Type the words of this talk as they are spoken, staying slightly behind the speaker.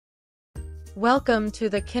Welcome to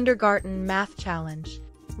the Kindergarten Math Challenge.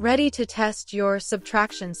 Ready to test your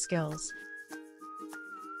subtraction skills.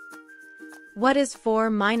 What is 4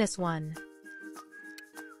 minus 1?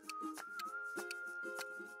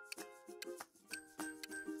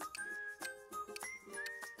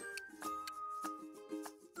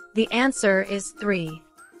 The answer is 3.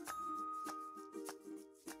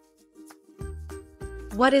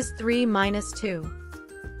 What is 3 minus 2?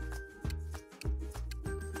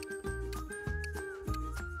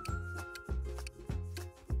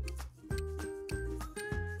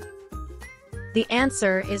 The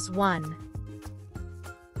answer is 1.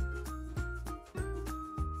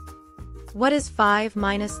 What is 5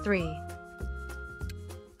 minus 3?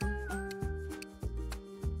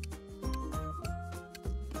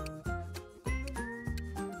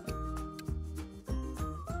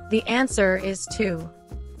 The answer is 2.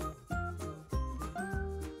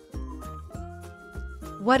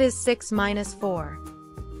 What is 6 minus 4?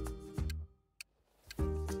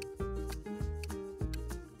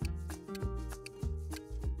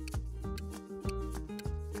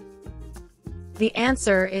 The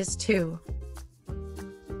answer is 2.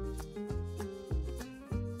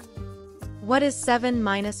 What is 7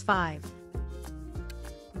 minus 5?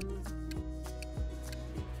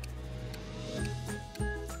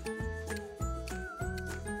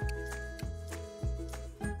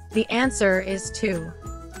 The answer is 2.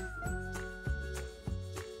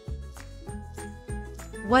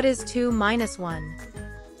 What is 2 minus 1?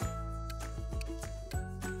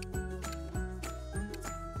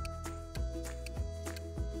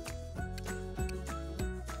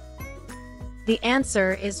 The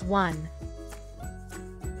answer is 1.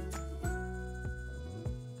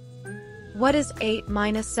 What is 8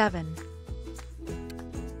 minus 7?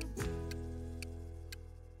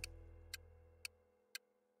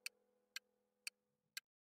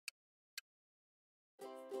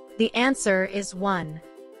 The answer is 1.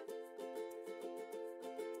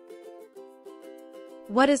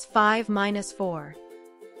 What is 5 minus 4?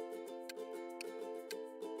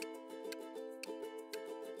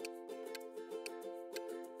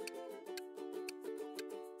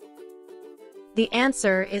 The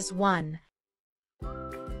answer is 1.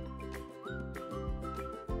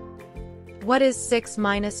 What is 6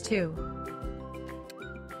 minus 2?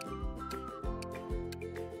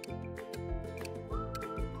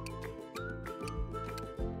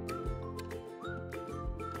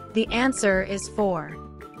 The answer is 4.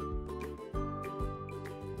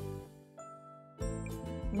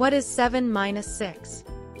 What is 7 minus 6?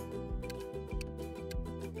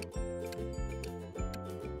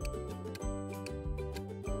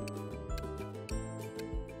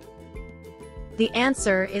 The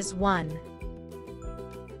answer is 1.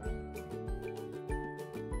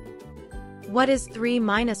 What is 3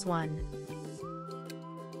 minus 1?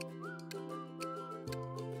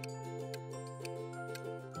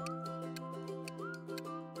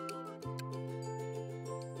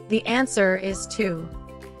 The answer is 2.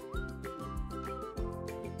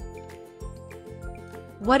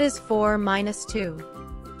 What is 4 minus 2?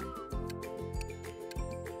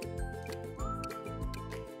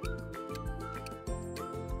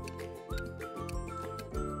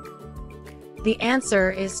 The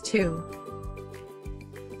answer is 2.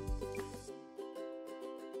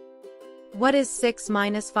 What is 6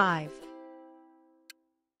 minus 5?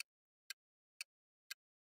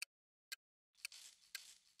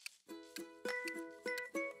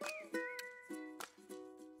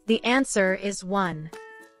 The answer is 1.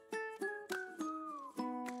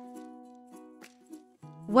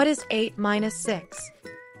 What is 8 minus 6?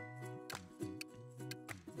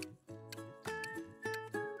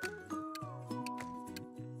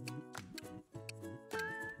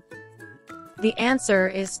 The answer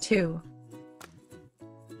is 2.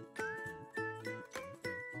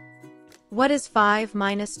 What is 5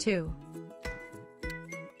 minus 2?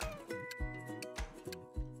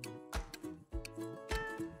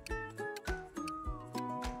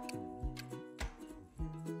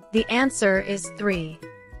 The answer is 3.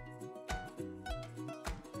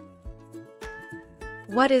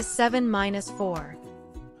 What is 7 minus 4?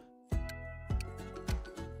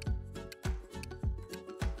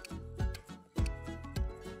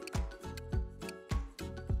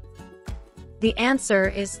 The answer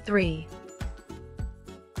is 3.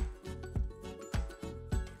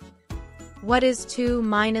 What is 2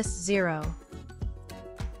 minus 0?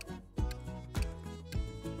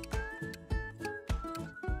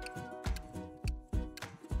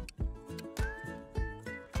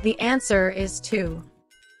 The answer is 2.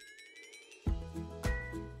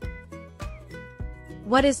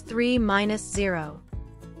 What is 3 minus 0?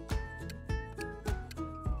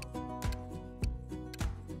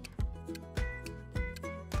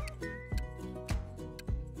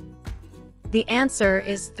 The answer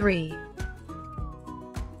is 3.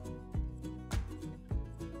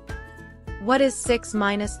 What is 6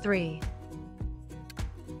 minus 3?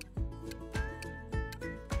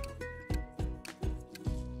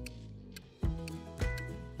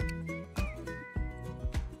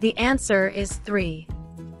 The answer is 3.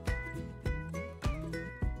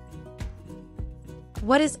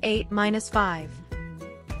 What is 8 minus 5?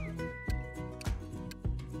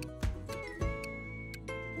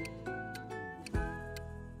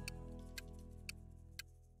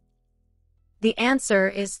 The answer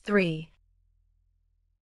is 3.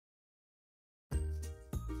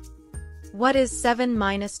 What is 7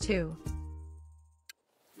 minus 2?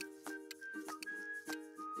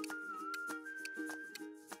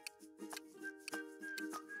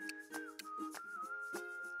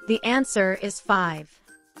 The answer is 5.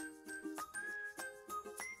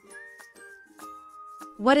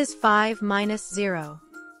 What is 5 minus 0?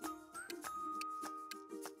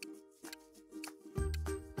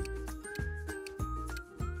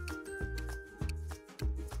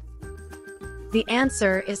 The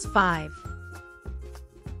answer is 5.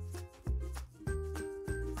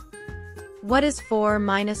 What is 4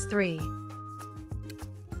 minus 3?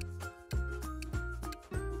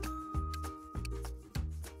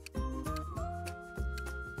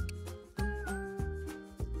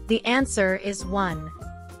 The answer is 1.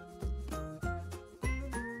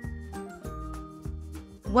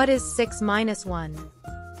 What is 6 minus 1?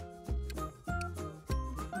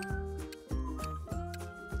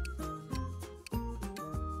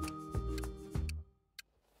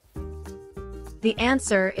 The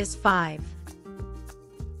answer is 5.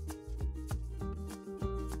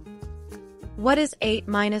 What is 8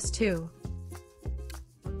 minus 2?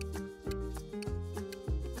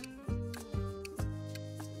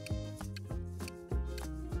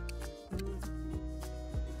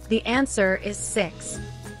 The answer is 6.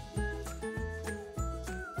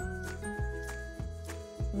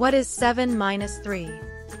 What is 7 minus 3?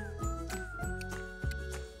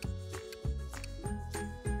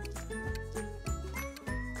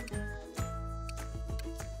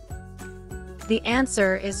 The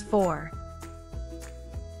answer is 4.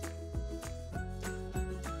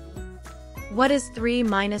 What is 3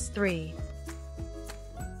 minus 3?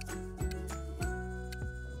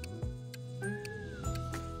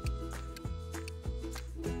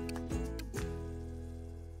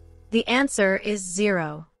 The answer is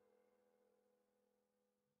 0.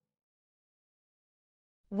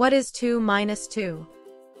 What is 2 minus 2?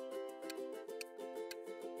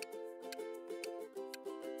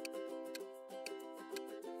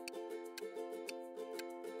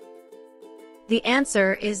 The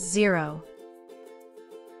answer is 0.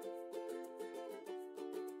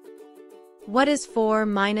 What is 4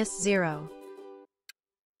 minus 0?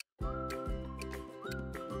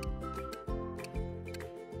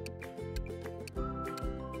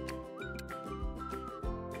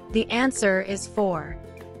 The answer is 4.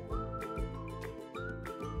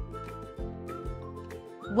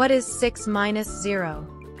 What is 6 minus 0?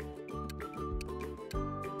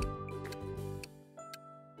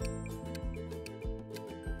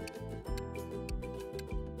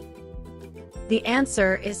 The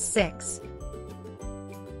answer is 6.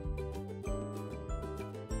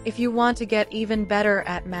 If you want to get even better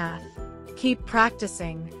at math, keep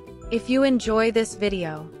practicing. If you enjoy this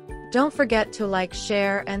video, don't forget to like,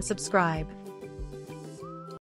 share, and subscribe.